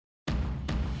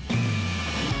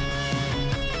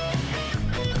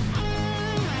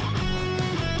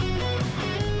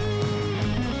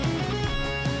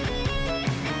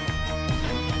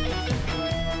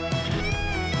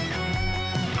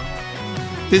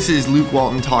This is Luke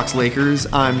Walton Talks Lakers.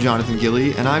 I'm Jonathan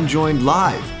Gilly, and I'm joined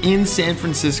live in San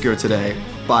Francisco today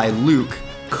by Luke,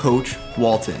 Coach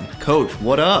Walton. Coach,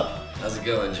 what up? How's it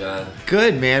going, John?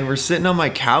 Good, man. We're sitting on my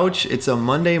couch. It's a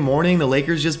Monday morning. The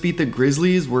Lakers just beat the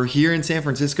Grizzlies. We're here in San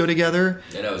Francisco together.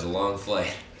 I know, it was a long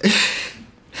flight.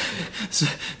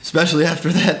 Especially after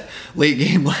that late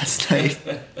game last night.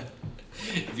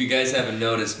 If you guys haven't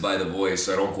noticed by the voice,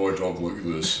 I don't quite talk like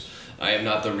this. I am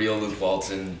not the real Luke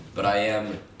Walton, but I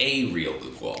am a real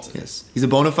Luke Walton. Yes. He's a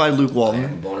bona fide Luke I Walton.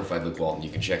 am a bona fide Luke Walton.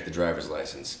 You can check the driver's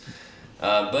license.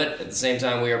 But at the same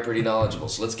time, we are pretty knowledgeable.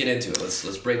 So let's get into it.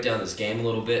 Let's break down this game a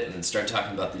little bit and then start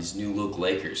talking about these new Luke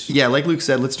Lakers. Yeah, like Luke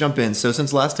said, let's jump in. So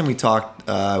since last time we talked,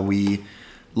 we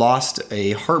lost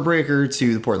a heartbreaker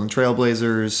to the Portland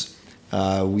Trailblazers.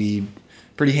 We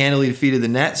pretty handily defeated the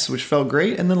Nets, which felt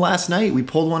great. And then last night, we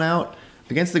pulled one out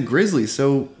against the Grizzlies.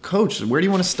 So, Coach, where do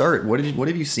you want to start? What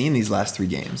have you seen these last three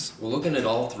games? Well, looking at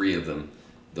all three of them,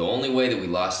 the only way that we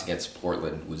lost against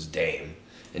Portland was Dame.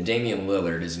 And Damian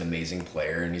Lillard is an amazing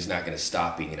player, and he's not going to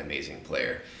stop being an amazing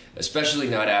player, especially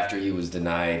not after he was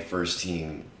denied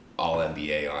first-team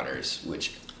All-NBA honors,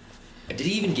 which... Did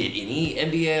he even get any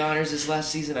NBA honors this last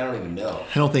season? I don't even know.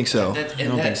 I don't think so. I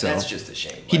don't think so. That's just a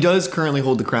shame. He does currently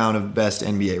hold the crown of best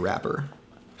NBA rapper.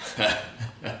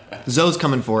 Zoe's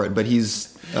coming for it, but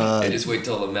he's... just wait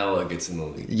till LaMelo gets in the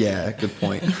league. Yeah, good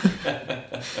point.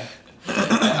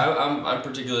 I'm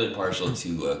particularly partial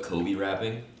to Kobe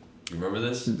rapping. You remember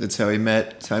this? That's how he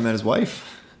met. That's how he met his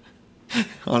wife.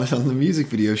 on the music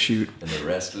video shoot. And the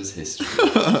rest was history.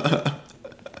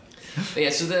 But yeah,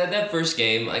 so that first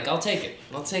game, I'll take it.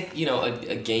 I'll take,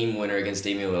 a game winner against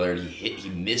Damian Lillard. He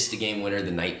missed a game winner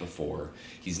the night before.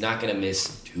 He's not going to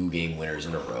miss 2 game winners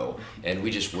in a row. And we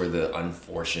just were the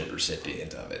unfortunate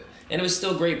recipient of it. And it was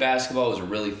still great basketball. It was a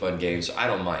really fun game, so I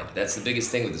don't mind. That's the biggest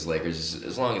thing with this Lakers, is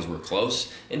as long as we're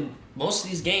close. And most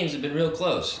of these games have been real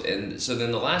close. And so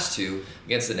then the last 2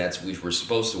 against the Nets, we were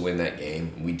supposed to win that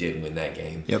game. We did win that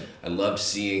game. Yep. I loved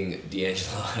seeing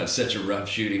D'Angelo have such a rough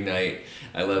shooting night.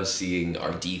 I love seeing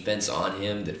our defense on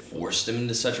him that forced him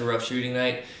into such a rough shooting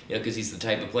night. Because he's the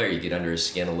type of player, you get under his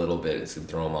skin a little bit, it's going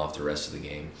to throw him off the rest of the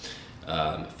game.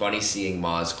 Funny seeing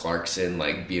Maz Clarkson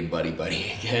being buddy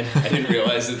again. I didn't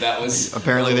realize that was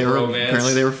apparently they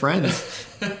were friends.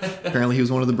 Apparently he was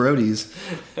one of the Brodies.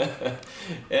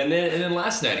 and then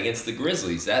last night against the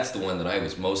Grizzlies, that's the one that I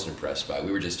was most impressed by.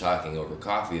 We were just talking over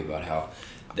coffee about how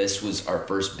this was our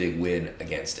first big win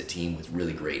against a team with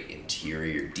really great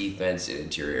interior defense and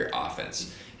interior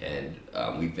offense. And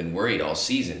we've been worried all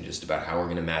season just about how we're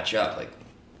going to match up,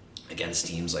 against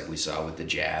teams like we saw with the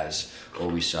Jazz, or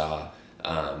we saw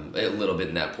a little bit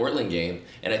in that Portland game.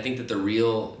 And I think that the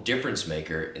real difference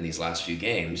maker in these last few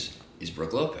games is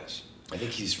Brook Lopez. I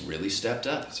think he's really stepped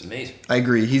up. It's amazing. I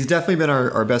agree. He's definitely been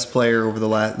our best player over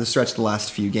the stretch of the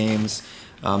last few games.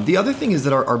 The other thing is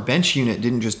that our bench unit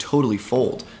didn't just totally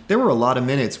fold. There were a lot of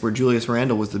minutes where Julius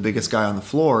Randle was the biggest guy on the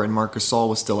floor and Marc Gasol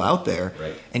was still out there.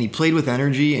 Right. And he played with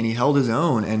energy and he held his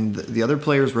own, and the other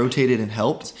players rotated and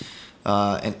helped.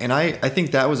 And I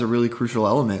think that was a really crucial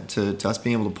element to us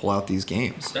being able to pull out these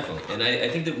games. Definitely. And I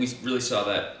think that we really saw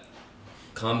that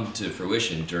come to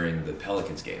fruition during the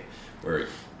Pelicans game, where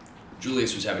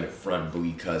Julius was having to front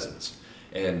Boogie Cousins.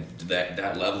 And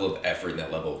that level of effort and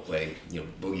that level of play,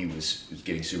 Boogie was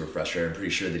getting super frustrated. I'm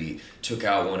pretty sure that he took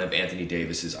out one of Anthony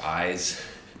Davis's eyes.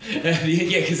 Yeah,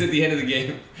 because at the end of the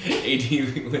game,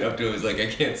 AD went up to him and was like, I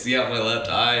can't see out my left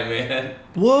eye, man.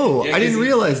 Whoa, I didn't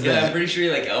realize that. Yeah, I'm pretty sure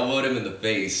he elbowed him in the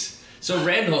face. So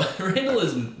Randle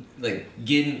is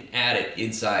getting at it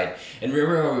inside. And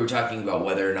remember how we were talking about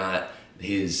whether or not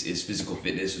his physical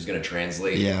fitness was going to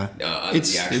translate. Yeah, I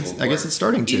guess it's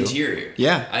starting to. Interior.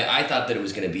 Yeah, I thought that it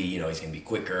was going to be, he's going to be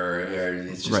quicker, or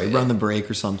it's just run the break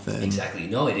or something. Exactly.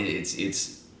 No,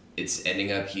 it's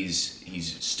ending up he's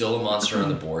still a monster on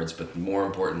the boards, but more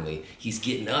importantly, he's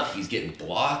getting up, he's getting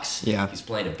blocks. Yeah, he's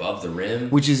playing above the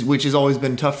rim, which has always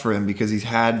been tough for him because he's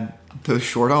had those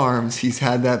short arms. He's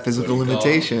had that physical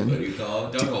limitation. What do you call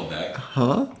him? Don't hold back.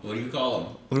 Huh? What do you call him?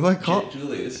 What do I call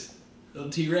Julius? Little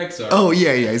T-Rex arms. Oh,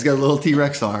 yeah. He's got little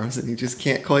T-Rex arms, and he just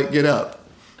can't quite get up.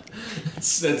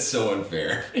 That's so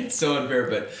unfair. It's so unfair,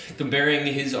 but comparing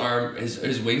his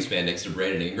wingspan next to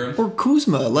Brandon Ingram. Or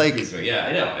Kuzma, Kuzma,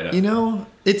 yeah, I know.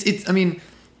 It's I mean,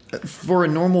 for a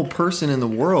normal person in the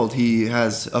world, he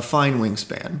has a fine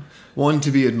wingspan. One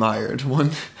to be admired.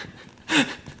 One...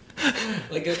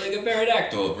 like a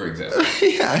pterodactyl, for example.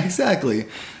 Yeah, exactly.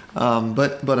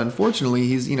 But unfortunately,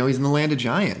 he's in the land of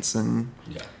giants, and...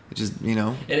 Yeah. It just,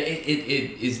 And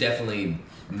it is definitely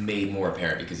made more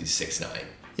apparent because he's 6'9".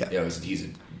 Yeah. He's a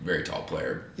very tall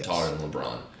player, yes. taller than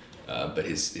LeBron. but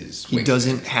his he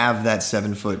doesn't have that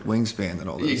 7-foot wingspan that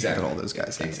all those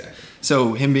guys have. Exactly.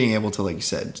 So him being able to, like you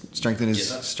said, strengthen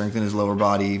his lower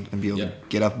body and be able to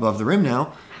get up above the rim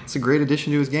now, it's a great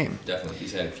addition to his game. Definitely,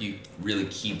 he's had a few really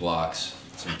key blocks,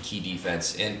 some key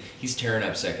defense, and he's tearing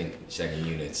up second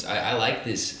units. I like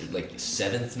this like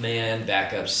seventh man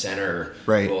backup center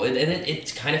role, and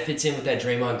it kind of fits in with that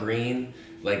Draymond Green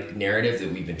like narrative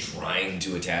that we've been trying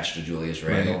to attach to Julius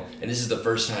Randle. Right. And this is the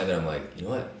first time that I'm like, you know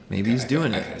what? Maybe he's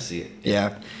doing it. I kind of see it.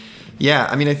 Yeah.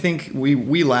 I mean, I think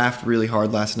we laughed really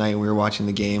hard last night when we were watching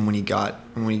the game when he got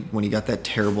that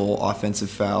terrible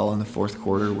offensive foul in the fourth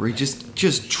quarter where he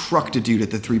just trucked a dude at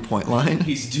the 3-point line.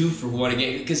 He's due for one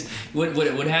again because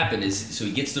what happened is so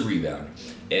he gets the rebound.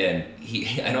 And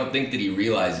I don't think that he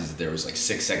realizes that there was like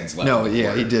 6 seconds left. No,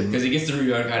 yeah, he didn't. Because he gets the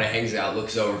rebound, kind of hangs out,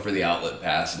 looks over for the outlet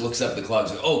pass, looks up at the clock,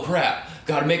 like, oh crap,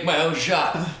 gotta make my own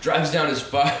shot. Drives down as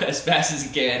fast as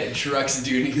he can and trucks the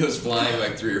dude and he goes flying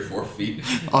like 3 or 4 feet.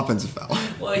 Offensive foul.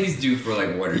 Well, he's due for like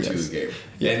 1 or 2 a game.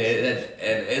 Yes.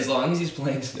 And as long as he's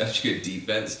playing such good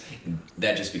defense,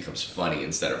 that just becomes funny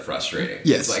instead of frustrating.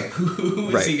 Yes. It's like, who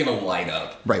is he going to line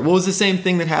up? Right. Well, it was the same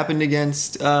thing that happened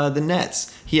against the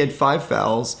Nets. He had 5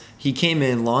 fouls. He came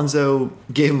in. Lonzo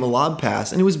gave him a lob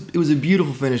pass, and it was a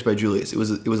beautiful finish by Julius.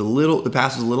 The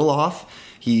pass was a little off.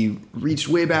 He reached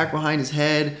way back behind his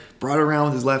head, brought it around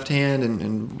with his left hand,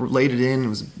 and laid it in. It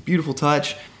was a beautiful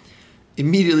touch.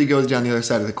 Immediately goes down the other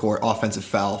side of the court, offensive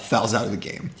foul, fouls out of the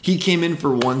game. He came in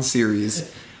for 1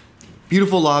 series.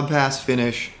 Beautiful lob pass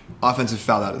finish, offensive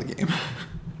foul out of the game.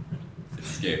 It's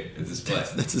his game. It's his play.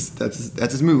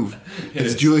 That's his move.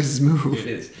 It's Julius' move. It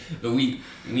is. But we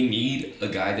need a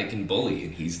guy that can bully,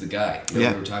 and he's the guy. We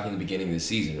were talking at the beginning of the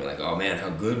season. We're like, oh man, how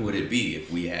good would it be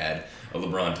if we had a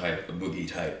LeBron type, a Boogie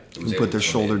type, who put their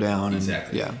shoulder down.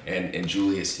 Exactly. And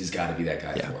Julius has got to be that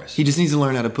guy for us. He just needs to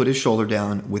learn how to put his shoulder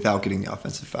down without getting the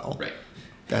offensive foul. Right.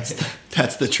 That's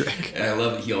the trick. And I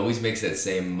love that he always makes that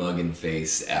same mugging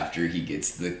face after he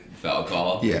gets the foul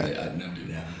call. Yeah.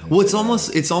 Well, it's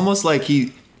almost like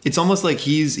he's.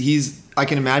 I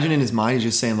can imagine in his mind he's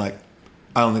just saying like,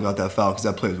 I only got that foul because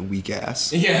that player was a weak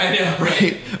ass. Yeah, I know.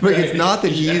 Right? But it's not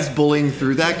that he's bullying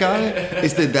through that guy.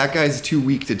 It's that guy's too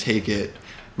weak to take it.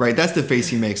 Right? That's the face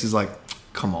he makes is like,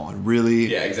 come on, really?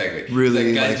 Yeah, exactly.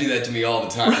 Really? Like, guys do that to me all the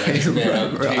time.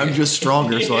 Right, I'm just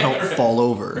stronger so I don't fall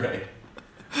over. Right.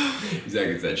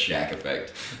 Exactly, it's that Shaq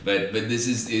effect. But this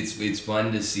is it's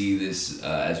fun to see this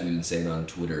as we've been saying on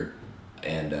Twitter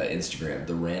and Instagram,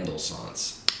 the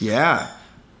Randall-sance. Yeah.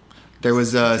 There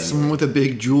was someone with a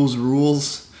big Jules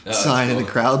Rules sign in the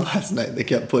crowd last night. They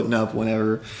kept putting up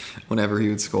whenever he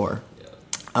would score.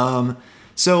 Yeah.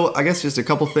 So I guess just a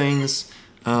couple things.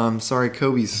 Sorry,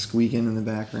 Kobe's squeaking in the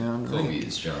background. Kobe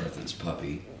is Jonathan's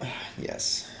puppy.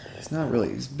 Yes. He's not really.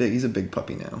 He's big. He's a big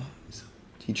puppy now.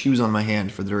 He chews on my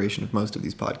hand for the duration of most of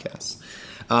these podcasts.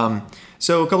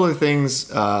 So a couple of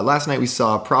things. Last night we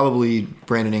saw probably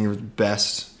Brandon Ingram's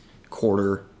best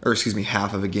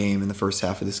half of a game in the first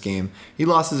half of this game. He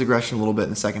lost his aggression a little bit in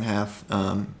the second half.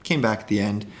 Came back at the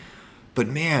end. But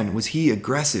man, was he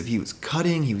aggressive. He was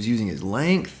cutting. He was using his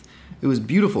length. It was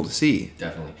beautiful to see.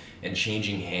 Definitely. And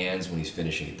changing hands when he's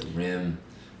finishing at the rim,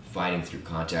 fighting through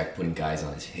contact, putting guys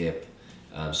on his hip.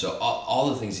 So all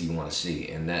the things that you want to see,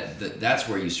 and that's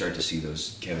where you start to see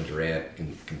those Kevin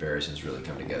Durant comparisons really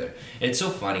come together. And it's so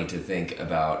funny to think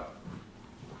about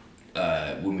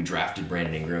when we drafted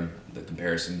Brandon Ingram, the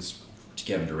comparisons to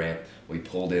Kevin Durant. We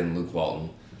pulled in Luke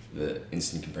Walton, the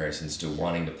instant comparisons to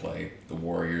wanting to play the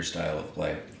Warriors style of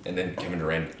play, and then Kevin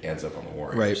Durant ends up on the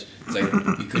Warriors. Right. It's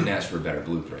like you couldn't ask for a better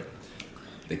blueprint.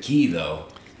 The key though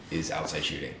is outside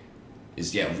shooting.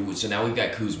 So now we've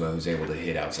got Kuzma who's able to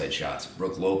hit outside shots.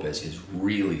 Brook Lopez is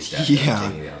really stepping up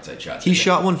taking the outside shots. He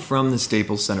shot one from the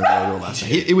Staples Center logo last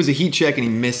night. It was a heat check and he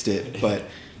missed it, but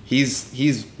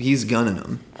he's gunning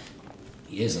them.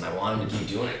 He is, and I want him to keep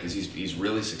doing it because he's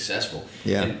really successful.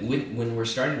 Yeah. And when we're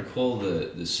starting to pull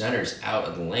the centers out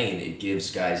of the lane, it gives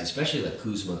guys, especially like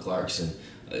Kuzma, Clarkson,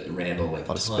 Randall, like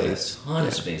a ton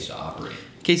of space to operate.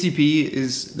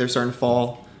 KCP they're starting to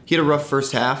fall. He had a rough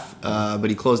first half, but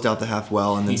he closed out the half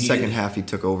well, and then second half he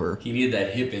took over. He needed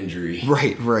that hip injury.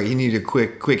 Right. He needed a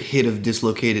quick hit of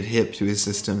dislocated hip to his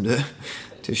system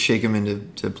to shake him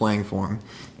into playing for him.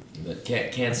 But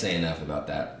can't say enough about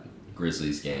that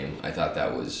Grizzlies game. I thought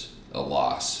that was a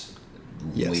loss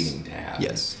waiting to happen.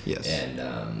 Yes. And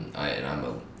I'm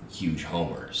a huge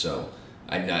homer, so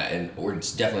I'm not, we're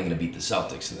definitely going to beat the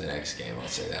Celtics in the next game. I'll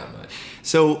say that much.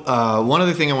 So one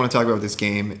other thing I want to talk about with this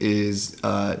game is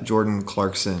Jordan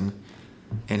Clarkson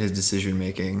and his decision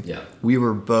making. Yeah. We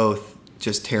were both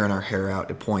just tearing our hair out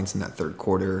at points in that third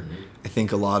quarter. I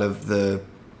think a lot of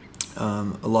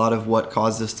what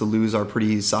caused us to lose our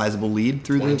pretty sizable lead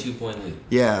through 22-point lead.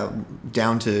 Yeah,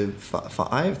 down to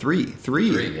three.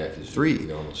 Yeah, because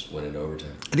we almost went into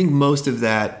overtime. I think most of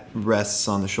that rests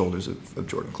on the shoulders of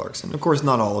Jordan Clarkson. Of course,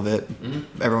 not all of it.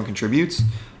 Everyone contributes.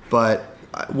 But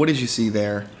what did you see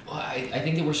there? Well, I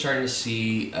think that we're starting to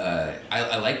see.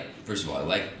 I like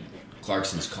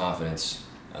Clarkson's confidence.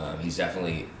 He's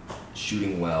definitely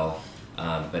shooting well,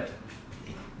 but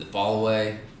the fall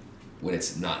away when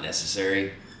it's not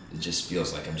necessary, it just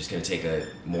feels like I'm just going to take a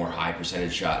more high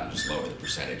percentage shot and just lower the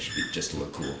percentage just to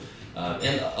look cool.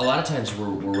 And a lot of times we're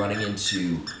running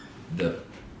into the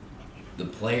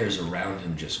players around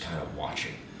him just kind of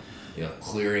watching,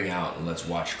 clearing out and let's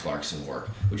watch Clarkson work,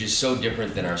 which is so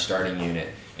different than our starting unit.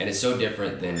 And it's so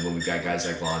different than when we've got guys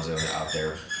like Lonzo out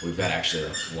there. We've got actually a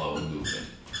flow and movement.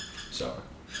 So.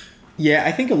 Yeah,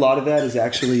 I think a lot of that is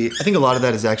actually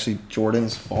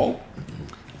Jordan's fault,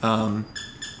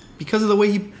 because of the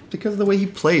way he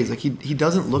plays. Like he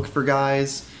doesn't look for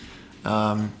guys.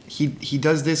 He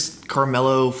does this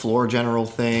Carmelo floor general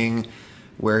thing,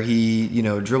 where he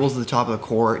dribbles to the top of the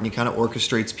court and he kind of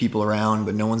orchestrates people around,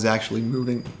 but no one's actually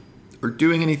moving or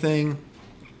doing anything.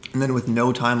 And then with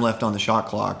no time left on the shot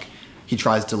clock, he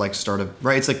tries to start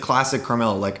right. It's like classic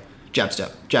Carmelo, jab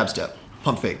step,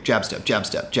 pump fake, jab step, jab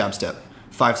step, jab step.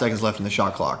 5 seconds left in the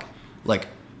shot clock.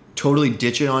 Totally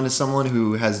ditch it onto someone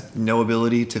who has no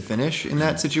ability to finish in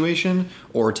that situation,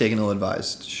 or take an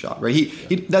ill-advised shot, right?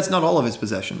 He that's not all of his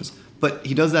possessions, but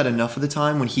he does that enough of the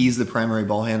time when he's the primary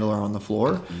ball handler on the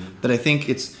floor that I think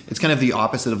it's kind of the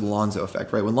opposite of the Lonzo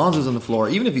effect, right? When Lonzo's on the floor,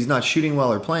 even if he's not shooting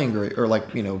well or playing great, or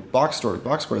box score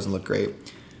doesn't look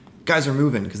great, guys are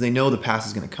moving because they know the pass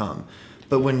is going to come.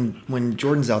 But when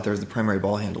Jordan's out there as the primary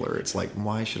ball handler, it's like,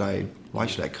 why should I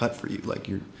cut for you?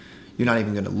 You're not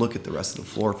even going to look at the rest of the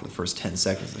floor for the first 10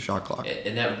 seconds of the shot clock.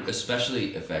 And that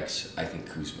especially affects, I think,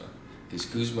 Kuzma. Because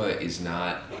Kuzma is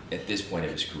not, at this point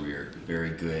of his career, very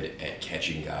good at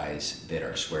catching guys that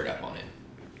are squared up on him.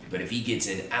 But if he gets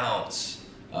an ounce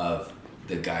of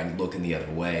the guy looking the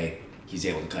other way, he's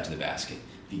able to cut to the basket.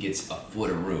 If he gets a foot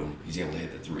of room, he's able to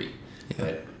hit the three. Yeah.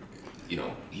 But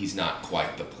he's not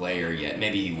quite the player yet.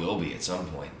 Maybe he will be at some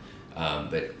point.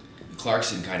 But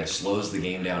Clarkson kind of slows the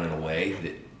game down in a way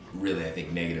that really, I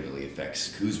think, negatively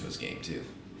affects Kuzma's game too.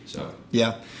 So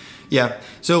yeah.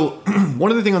 So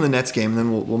one other thing on the Nets game, and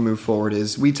then we'll move forward,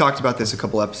 is we talked about this a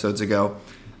couple episodes ago.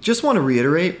 Just want to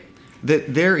reiterate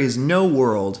that there is no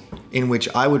world in which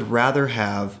I would rather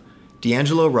have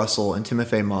D'Angelo Russell and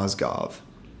Timofey Mozgov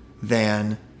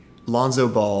than Lonzo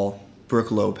Ball,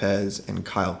 Brook Lopez, and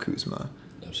Kyle Kuzma.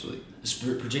 Absolutely.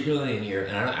 Particularly in here,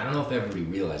 and I don't know if everybody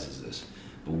realizes this,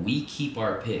 but we keep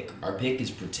our pick. Our pick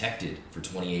is protected for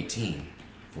 2018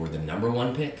 for the number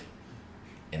 1 pick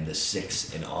and the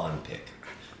 6 and on pick.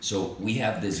 So we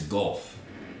have this gulf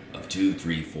of 2,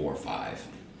 3, 4, 5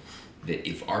 that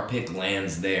if our pick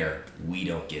lands there, we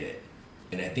don't get it.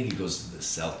 And I think it goes to the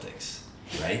Celtics,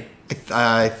 right?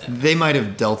 They might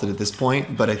have dealt it at this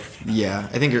point, but I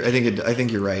think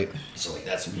you're right. So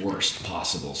that's worst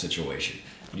possible situation.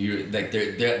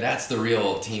 That's the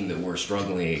real team that we're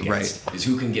struggling against, right? Is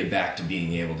who can get back to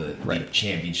being able to be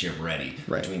championship ready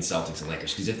between Celtics and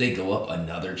Lakers. Because if they go up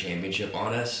another championship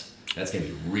on us, that's gonna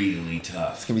be really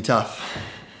tough. It's gonna be tough.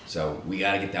 So we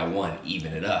got to get that one,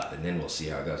 even it up, and then we'll see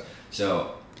how it goes.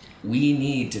 So we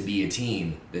need to be a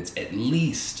team that's at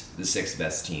least the 6th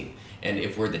best team. And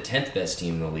if we're the 10th best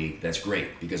team in the league, that's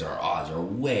great because our odds are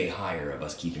way higher of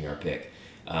us keeping our pick.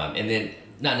 And then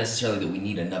not necessarily that we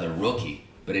need another rookie,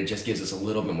 but it just gives us a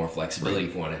little bit more flexibility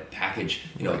if we want to package,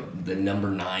 the number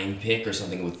 9 pick or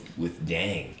something with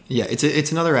Dang. Yeah,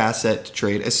 it's another asset to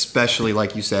trade, especially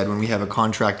like you said, when we have a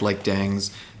contract like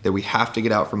Dang's that we have to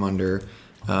get out from under,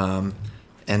 and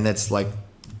that's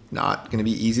not going to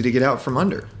be easy to get out from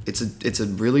under. It's a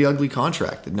really ugly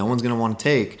contract that no one's going to want to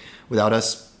take without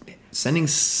us sending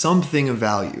something of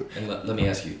value. And let me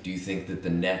ask you, do you think that the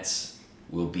Nets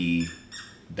will be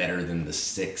better than the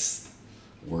 6th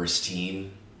worst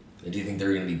team? Do you think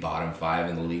they're going to be bottom 5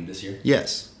 in the league this year?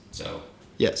 Yes. So?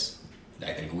 Yes.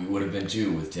 I think we would have been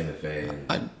too with Timofey.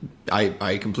 And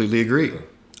I completely agree.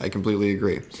 I completely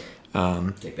agree.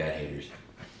 So, take that, haters.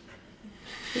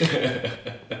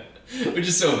 Which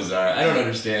is so bizarre. I don't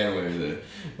understand where the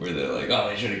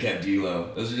they should have kept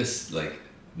D'Lo. Those are just like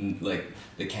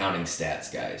the counting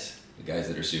stats guys, the guys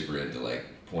that are super into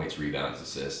points, rebounds,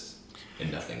 assists.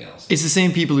 and nothing else. It's the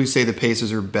same people who say the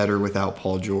Pacers are better without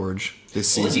Paul George this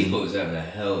season. Oladipo is having a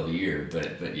hell of a year,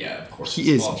 but yeah, of course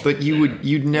He is, Paul George but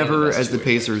you'd never, as the two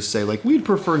Pacers, say like we'd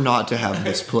prefer not to have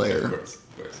this player. Of course.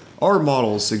 Our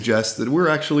models suggest that we're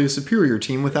actually a superior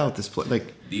team without this player.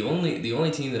 Like the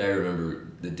only team that I remember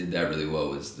that did that really well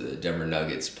was the Denver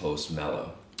Nuggets post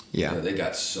Melo. Yeah, they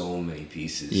got so many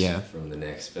pieces. From the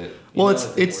Knicks, but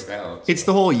it's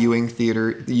the whole Ewing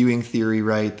theory,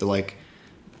 right? The like.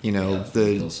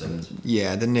 Bill Simmons.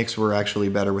 The Knicks were actually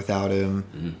better without him.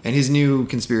 Mm-hmm. And his new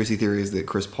conspiracy theory is that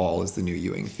Chris Paul is the new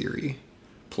Ewing theory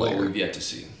player. Well, we've yet to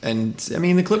see. And I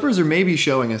mean, the Clippers are maybe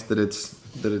showing us that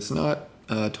it's not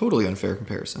a totally unfair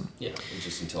comparison. Yeah,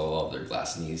 just until all of their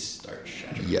glass knees start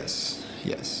shattering. Yes.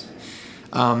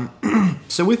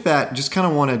 So with that, just kind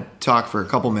of want to talk for a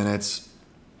couple minutes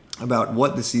about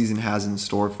what the season has in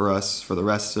store for us for the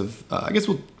rest of. I guess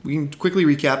we can quickly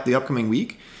recap the upcoming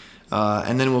week.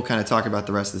 And then we'll kind of talk about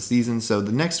the rest of the season. So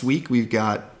the next week we've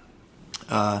got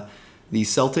the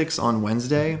Celtics on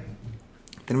Wednesday.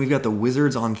 Then we've got the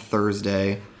Wizards on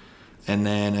Thursday. And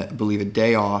then I believe a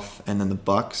day off. And then the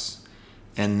Bucks.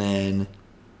 And then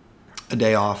a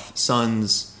day off.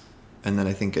 Suns. And then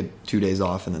I think 2 days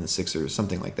off. And then the Sixers.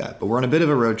 Something like that. But we're on a bit of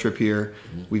a road trip here.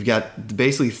 Mm-hmm. We've got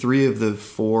basically 3 of the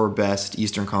 4 best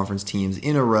Eastern Conference teams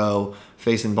in a row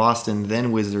facing Boston,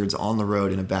 then Wizards on the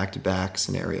road in a back-to-back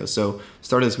scenario. So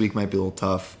start of this week might be a little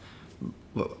tough.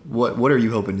 What are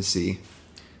you hoping to see?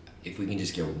 If we can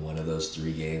just get one of those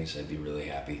 3 games, I'd be really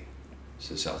happy.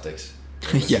 So Celtics.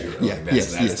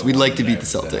 Yes. We'd like to beat the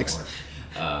Celtics.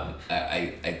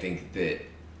 I think that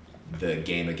the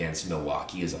game against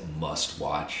Milwaukee is a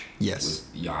must-watch. Yes.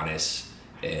 With Giannis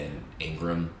and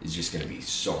Ingram is just going to be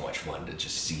so much fun to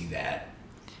just see that.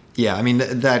 Yeah, I mean I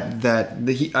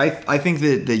think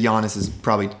that Giannis is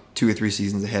probably 2 or 3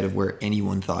 seasons ahead of where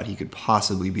anyone thought he could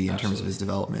possibly be in terms of his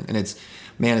development, and is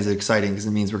it exciting because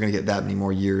it means we're going to get that many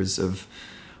more years of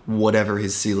whatever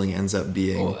his ceiling ends up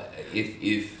being. Well,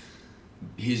 if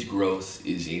his growth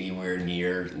is anywhere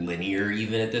near linear,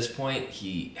 even at this point,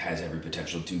 he has every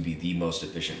potential to be the most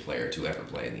efficient player to ever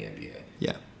play in the NBA.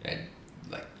 Yeah, and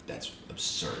that's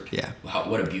absurd. Yeah,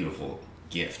 what a beautiful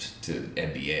gift to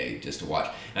NBA just to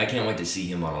watch. And I can't wait to see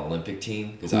him on an Olympic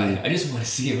team because I just want to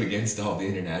see him against all the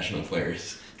international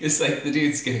players because the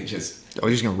dude's gonna just he's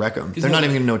just gonna wreck them. They're not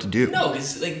even gonna know what to do. No,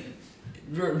 because do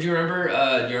you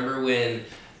remember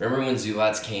when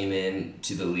Zulac came in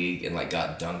to the league and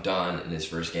got dunked on in his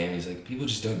first game? He's like, people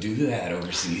just don't do that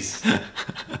overseas.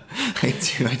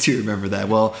 I do remember that.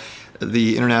 Well,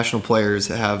 the international players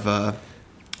have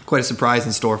quite a surprise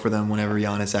in store for them whenever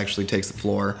Giannis actually takes the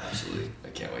floor. Absolutely. I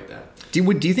can't wait that. Do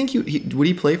you think would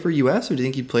he play for US or do you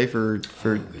think he'd play for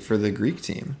the Greek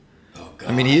team? Oh God.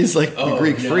 I mean, he is the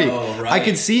Greek freak. Right. I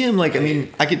could see him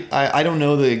I don't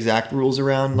know the exact rules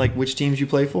around which teams you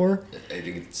play for. I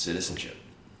think it's citizenship.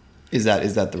 Is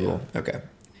that the rule? Okay.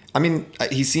 I mean,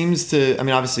 he seems to. I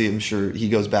mean, obviously, I'm sure he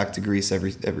goes back to Greece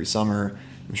every summer.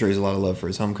 I'm sure he has a lot of love for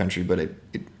his home country, but it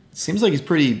seems like he's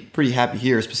pretty happy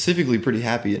here. Specifically, pretty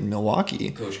happy in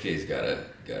Milwaukee. Coach K's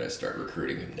gotta start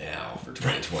recruiting him now for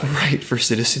 2020. Right, for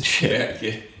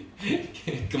citizenship. Yeah.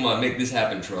 Come on, make this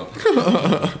happen, Trump.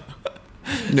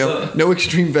 No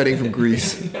extreme betting from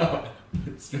Greece. No.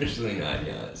 Especially not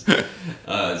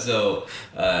Giannis. So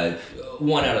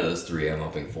 1 out of those 3 I'm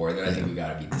hoping for. And then I think we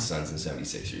got to beat the Suns and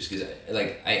 76ers. Because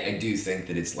I do think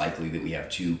that it's likely that we have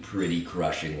 2 pretty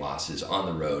crushing losses on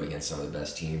the road against some of the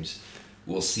best teams.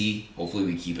 We'll see. Hopefully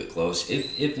we keep it close.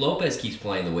 If Lopez keeps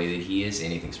playing the way that he is,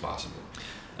 anything's possible.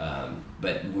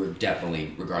 But we're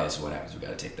definitely, regardless of what happens, we've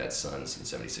got to take that Suns and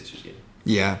 76ers game.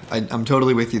 Yeah, I'm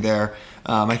totally with you there.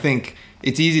 I think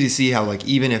it's easy to see how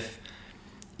even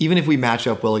if we match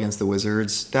up well against the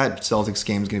Wizards, that Celtics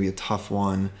game is going to be a tough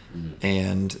one,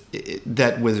 and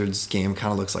that Wizards game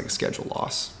kind of looks like a schedule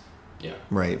loss. Yeah.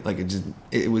 Right.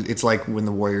 It's like when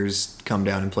the Warriors come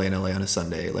down and play in LA on a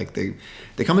Sunday.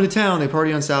 They come into town, they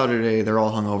party on Saturday, they're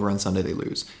all hungover on Sunday, they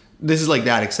lose. This is like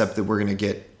that, except that we're going to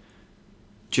get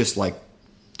just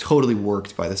totally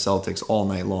worked by the Celtics all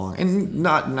night long, and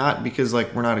not because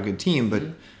we're not a good team, but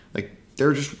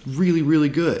they're just really, really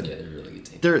good. Yeah, they're a really good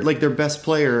team. They're their best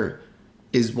player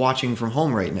is watching from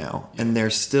home right now, and they're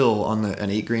still on an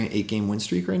 8-game win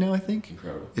streak right now. I think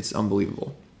incredible. It's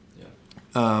unbelievable.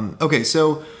 Yeah. Okay,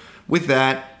 so with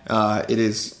that, it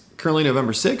is currently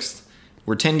November 6th.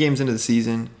 We're 10 games into the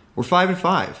season. We're 5-5.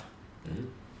 Mm-hmm.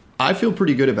 I feel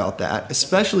pretty good about that,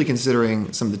 especially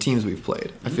considering some of the teams we've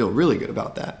played. I feel really good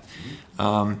about that.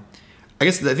 I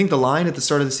think the line at the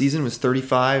start of the season was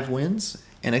 35 wins.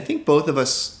 And I think both of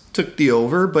us took the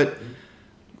over, but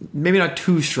maybe not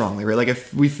too strongly, right? Like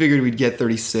if we figured we'd get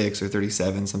 36 or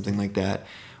 37, something like that.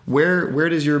 Where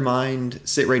does your mind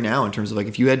sit right now in terms of like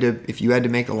if you had to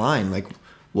make a line, like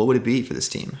what would it be for this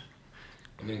team?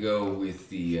 I'm gonna go with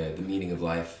the meaning of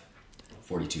life,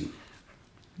 42.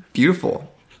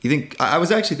 Beautiful. You think I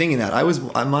was actually thinking that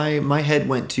my head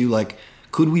went to like,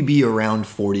 could we be around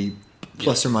 40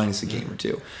 plus or minus a game or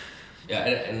two? Yeah,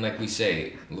 and like we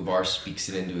say, LeVar speaks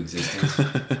it into existence.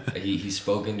 he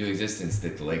spoke into existence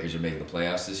that the Lakers are making the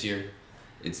playoffs this year.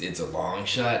 It's a long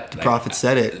shot. The prophet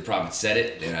said it. The prophet said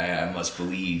it, and I must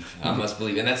believe. I must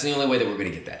believe, and that's the only way that we're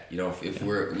going to get that. You know, if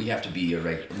we have to be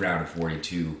around a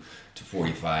 42 to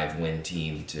 45 win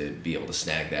team to be able to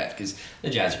snag that, because the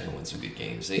Jazz are going to win some good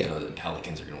games. You know, the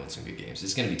Pelicans are going to win some good games.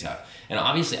 It's going to be tough, and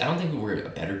obviously, I don't think we're a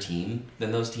better team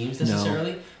than those teams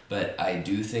necessarily. No. But I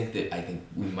do think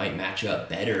we might match up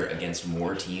better against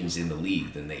more teams in the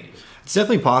league than they do. It's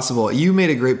definitely possible. You made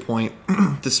a great point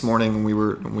this morning when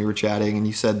we were chatting, and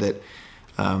you said that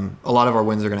a lot of our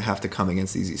wins are going to have to come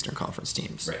against these Eastern Conference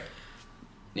teams. Right.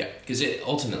 Yeah, because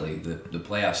ultimately the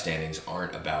playoff standings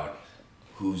aren't about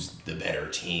who's the better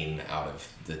team out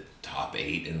of the top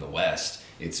 8 in the West.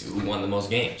 It's who won the most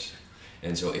games.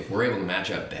 And so if we're able to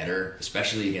match up better,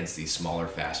 especially against these smaller,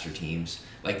 faster teams,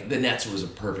 like the Nets was a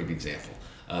perfect example.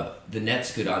 The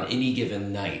Nets could on any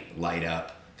given night light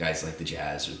up guys like the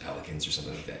Jazz or the Pelicans or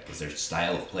something like that because their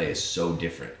style of play is so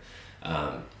different.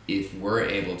 If we're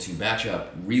able to match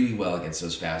up really well against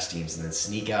those fast teams and then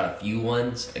sneak out a few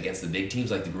ones against the big teams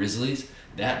like the Grizzlies,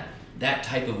 that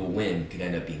type of a win could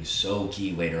end up being so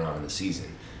key later on in the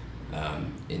season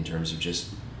in terms of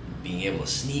just being able to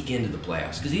sneak into the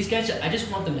playoffs. Because these guys, I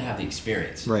just want them to have the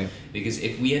experience. Right. Because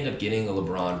if we end up getting a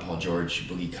LeBron, Paul George,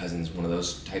 Boogie Cousins, one of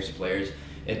those types of players,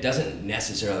 it doesn't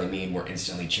necessarily mean we're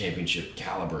instantly championship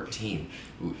caliber team.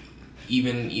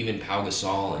 Even Pau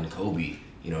Gasol and Kobe,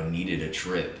 needed a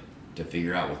trip to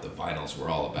figure out what the finals were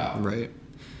all about. Right.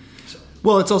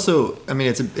 Well, it's also,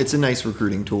 it's a nice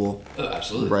recruiting tool. Oh,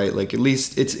 absolutely. Right? Like, at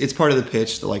least it's part of the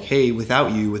pitch that, like, hey,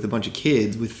 without you, with a bunch of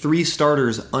kids, with 3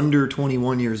 starters under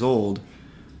 21 years old,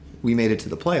 we made it to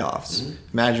the playoffs.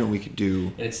 Mm-hmm. Imagine what we could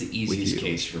do. And it's the easiest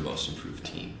case for most improved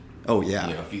team. Oh, yeah.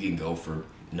 If you can go for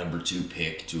number 2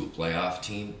 pick to a playoff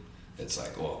team, it's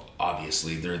like, well,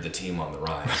 obviously they're the team on the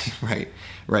rise.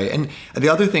 Right. And the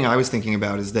other thing I was thinking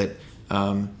about is that,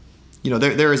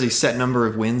 there is a set number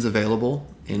of wins available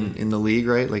in the league,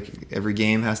 right? Like every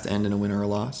game has to end in a win or a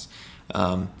loss.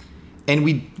 And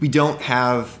we don't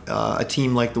have a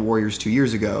team like the Warriors 2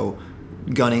 years ago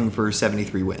gunning for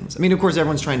 73 wins. Of course,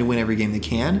 everyone's trying to win every game they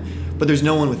can, but there's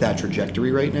no one with that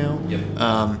trajectory right now.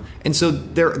 Yep. And so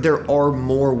there are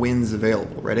more wins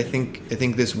available, right? I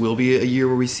think this will be a year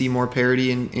where we see more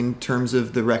parity in terms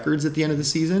of the records at the end of the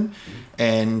season.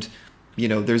 And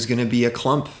there's going to be a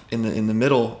clump in the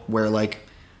middle where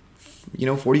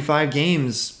 45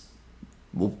 games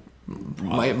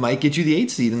might get you the 8th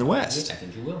seed in the West. I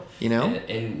think it will.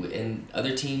 And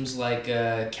other teams like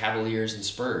Cavaliers and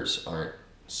Spurs aren't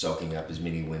soaking up as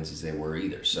many wins as they were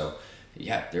either. So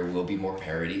yeah, there will be more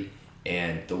parity.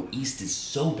 And the East is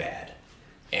so bad,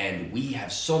 and we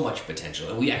have so much potential.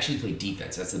 And we actually play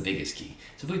defense. That's the biggest key.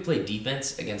 So if we play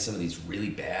defense against some of these really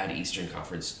bad Eastern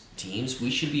Conference teams, we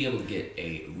should be able to get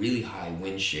a really high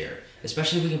win share,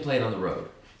 especially if we can play it on the road.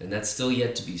 And that's still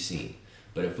yet to be seen.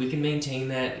 But if we can maintain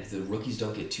that, if the rookies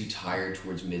don't get too tired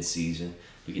towards midseason,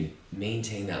 we can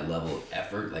maintain that level of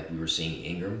effort like we were seeing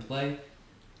Ingram play,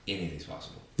 anything's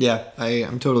possible. Yeah,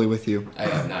 I'm totally with you.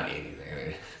 I'm not anything.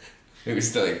 It was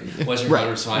still like Western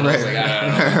Conference Finals. Right. Like,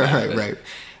 I don't know.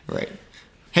 Right.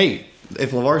 Hey,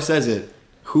 if LeVar says it,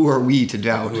 who are we to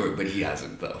doubt? But he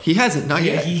hasn't, though. He hasn't, not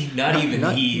yet. He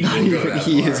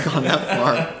has gone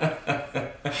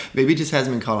that far. Maybe it just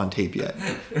hasn't been caught on tape yet.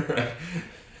 Right.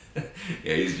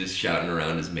 Yeah, he's just shouting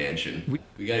around his mansion.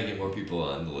 We got to get more people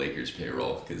on the Lakers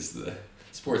payroll because the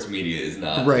sports media is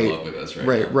not in love with us right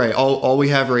now. Right. All we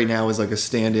have right now is like a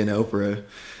stand-in Oprah.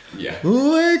 Yeah.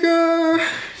 Laker!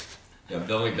 Yeah,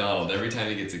 Bill McDonald, every time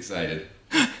he gets excited.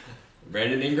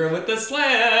 Brandon Ingram with the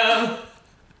slam!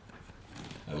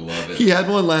 I love it. He had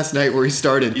one last night where he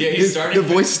started. Yeah, The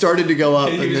voice started to go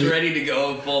up. He was ready to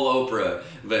go full Oprah,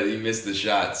 but he missed the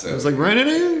shot. So it was like,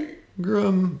 Brandon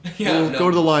Ingram, go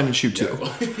to the line and shoot 2.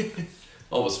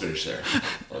 Almost finished there.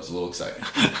 I was a little excited.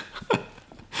 I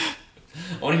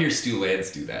want to hear Stu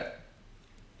Lance do that.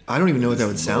 I don't even know what that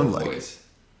would sound like. Voice.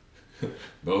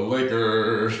 The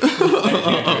Lakers.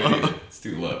 It's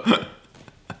too low.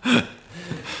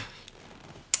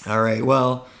 All right.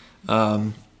 Well,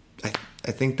 I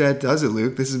think that does it,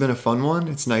 Luke. This has been a fun one.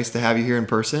 It's nice to have you here in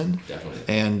person. Definitely.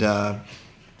 And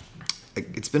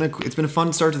it's been a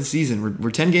fun start to the season.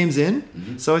 We're 10 games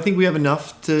in, so I think we have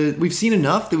enough we've seen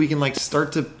enough that we can like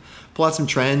start to pull out some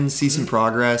trends, see some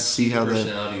progress, see how the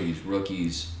personality of these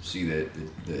rookies, see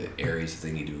the areas that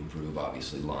they need to improve.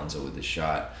 Obviously, Lonzo with the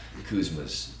shot,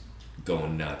 Kuzma's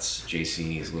going nuts. JC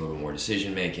needs a little bit more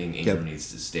decision making. Ingram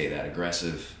needs to stay that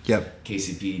aggressive.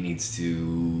 KCP needs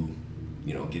to,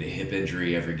 get a hip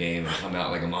injury every game and come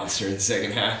out like a monster in the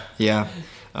second half.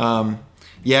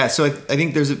 So I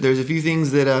think there's a few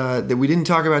things that we didn't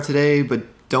talk about today, but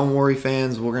don't worry,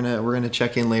 fans. We're gonna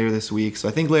check in later this week. So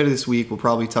I think later this week we'll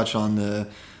probably touch on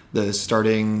the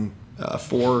starting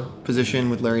 4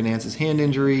 position with Larry Nance's hand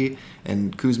injury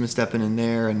and Kuzma stepping in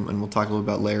there, and we'll talk a little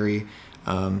about Larry.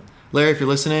 Larry, if you're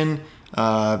listening,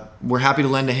 we're happy to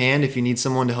lend a hand if you need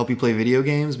someone to help you play video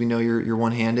games. We know you're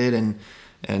one-handed and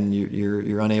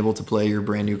you're unable to play your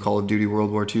brand new Call of Duty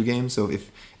World War II game. So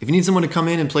if you need someone to come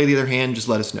in and play the other hand, just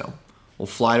let us know. We'll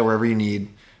fly to wherever you need,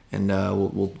 and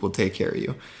we'll take care of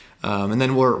you. And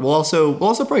then we'll also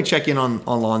probably check in on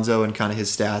Lonzo and kind of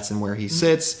his stats and where he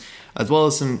sits, as well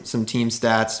as some team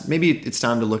stats. Maybe it's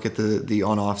time to look at the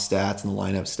on-off stats and the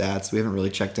lineup stats. We haven't really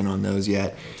checked in on those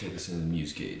yet. It'll take us into the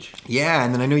Muse gauge. Yeah,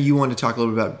 and then I know you wanted to talk a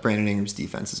little bit about Brandon Ingram's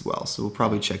defense as well, so we'll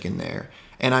probably check in there.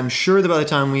 And I'm sure that by the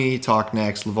time we talk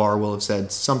next, LeVar will have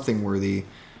said something worthy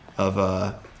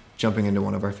of jumping into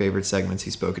one of our favorite segments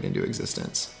he's spoken into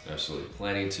existence. Absolutely.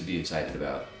 Plenty to be excited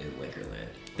about in Lakerland.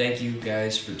 Thank you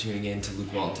guys for tuning in to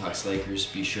Luke Walton Talks Lakers.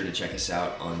 Be sure to check us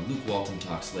out on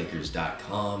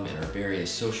LukeWaltonTalksLakers.com and our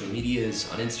various social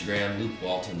medias. On Instagram, Luke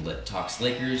Walton Talks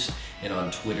Lakers, and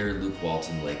on Twitter, Luke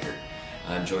Walton Laker.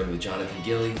 I'm joined with Jonathan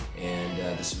Gilly, and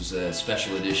this was a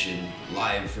special edition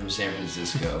live from San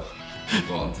Francisco. Luke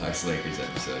Walton Talks Lakers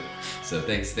episode. So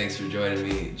thanks for joining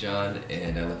me, John,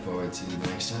 and I look forward to the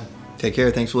next time. Take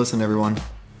care. Thanks for listening, everyone.